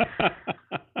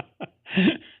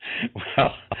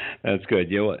 Well, that's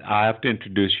good. I have to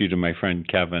introduce you to my friend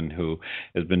Kevin, who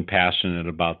has been passionate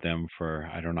about them for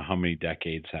I don't know how many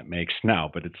decades that makes now,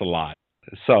 but it's a lot.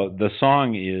 So the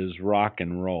song is Rock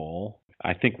and Roll.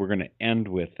 I think we're going to end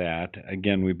with that.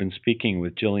 Again, we've been speaking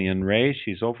with Jillian Ray.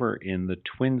 She's over in the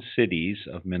Twin Cities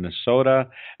of Minnesota.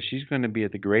 She's going to be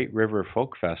at the Great River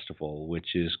Folk Festival,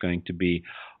 which is going to be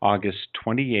August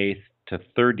 28th to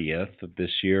 30th of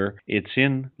this year. It's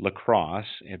in La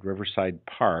Crosse at Riverside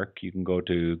Park. You can go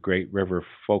to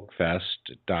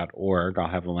greatriverfolkfest.org. I'll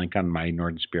have a link on my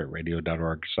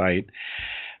NorthernSpiritRadio.org site.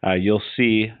 You'll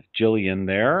see Jillian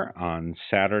there on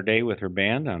Saturday with her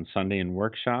band, on Sunday in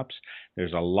workshops.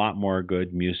 There's a lot more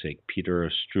good music. Peter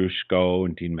Ostrushko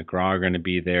and Dean McGraw are going to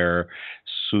be there.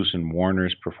 Susan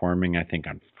Warner's performing, I think,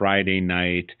 on Friday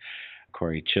night.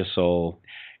 Corey Chisel.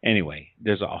 Anyway,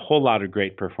 there's a whole lot of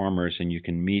great performers, and you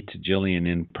can meet Jillian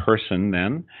in person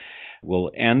then. We'll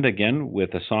end again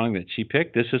with a song that she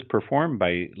picked. This is performed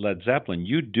by Led Zeppelin.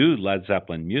 You do Led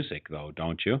Zeppelin music, though,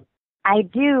 don't you? I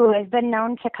do. I've been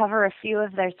known to cover a few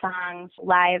of their songs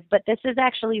live, but this is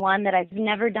actually one that I've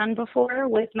never done before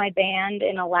with my band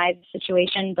in a live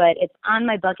situation, but it's on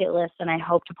my bucket list, and I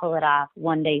hope to pull it off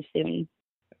one day soon.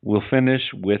 We'll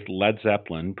finish with Led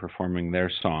Zeppelin performing their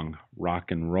song,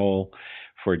 Rock and Roll,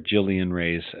 for Jillian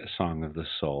Ray's Song of the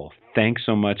Soul. Thanks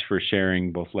so much for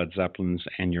sharing both Led Zeppelin's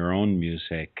and your own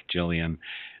music, Jillian.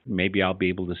 Maybe I'll be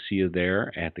able to see you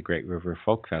there at the Great River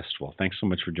Folk Festival. Thanks so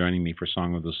much for joining me for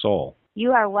Song of the Soul.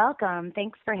 You are welcome.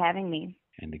 Thanks for having me.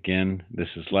 And again, this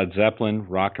is Led Zeppelin,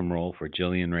 Rock and Roll for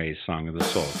Jillian Ray's Song of the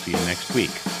Soul. See you next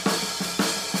week.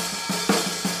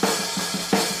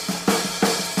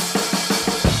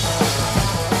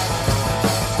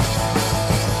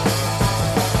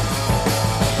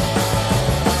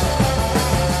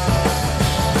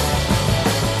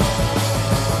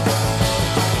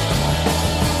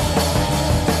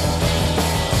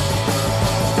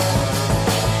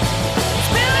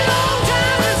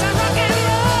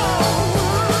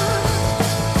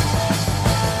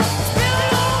 It's been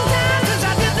a long time since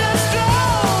I did the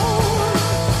stroll.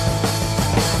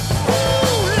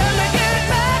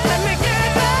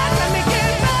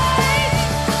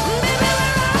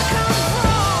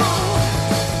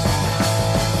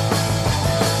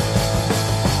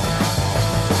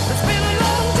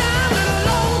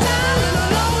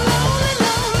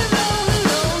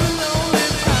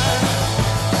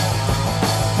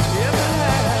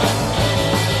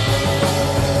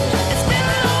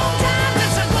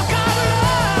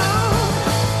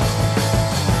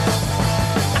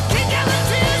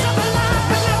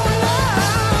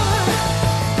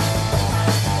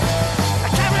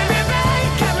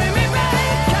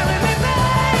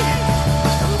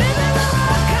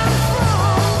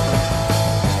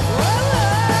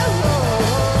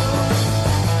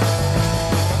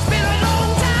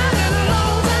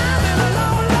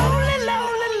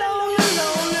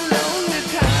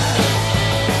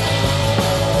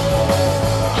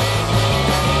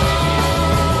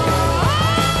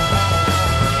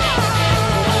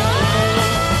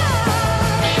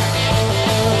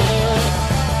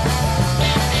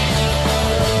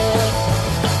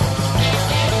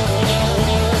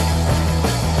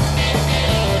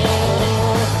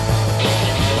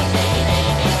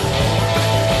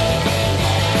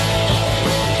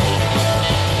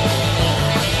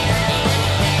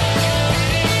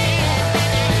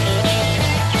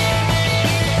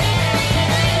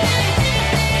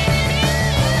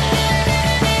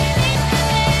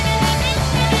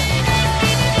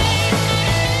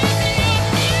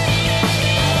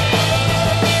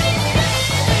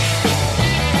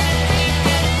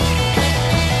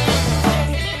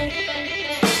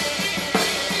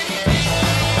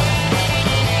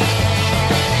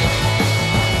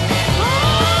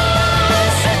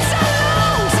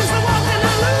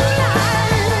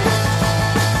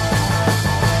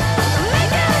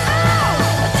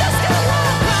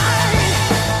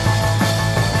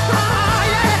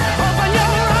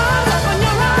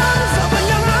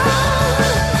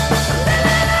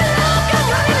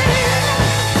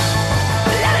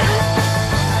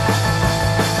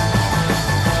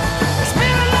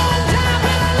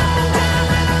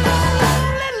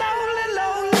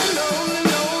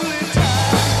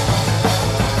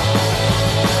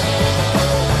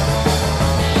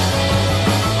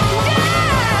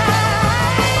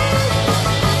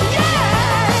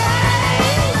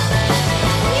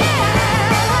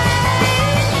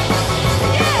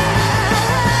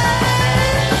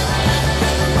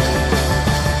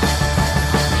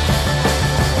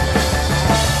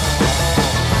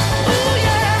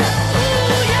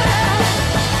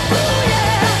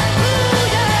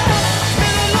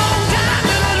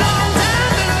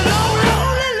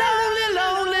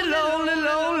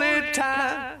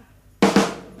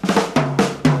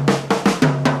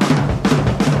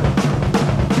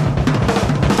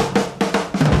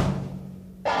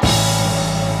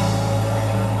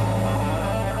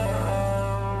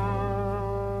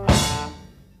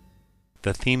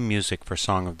 theme music for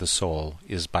Song of the Soul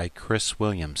is by Chris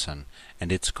Williamson,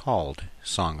 and it's called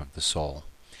Song of the Soul.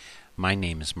 My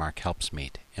name is Mark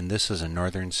Helpsmeet, and this is a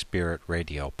Northern Spirit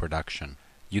Radio production.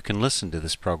 You can listen to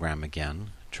this program again,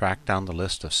 track down the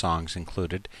list of songs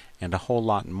included, and a whole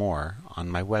lot more on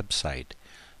my website,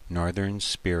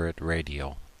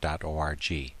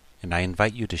 northernspiritradio.org. And I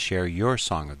invite you to share your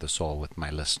Song of the Soul with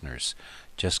my listeners.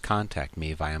 Just contact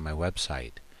me via my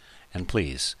website. And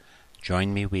please,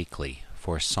 join me weekly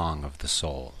for Song of the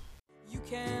Soul. You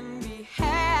can be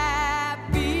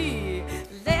happy,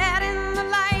 let in the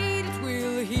light, it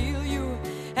will heal you,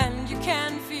 and you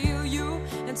can feel you,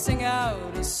 and sing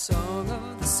out a song.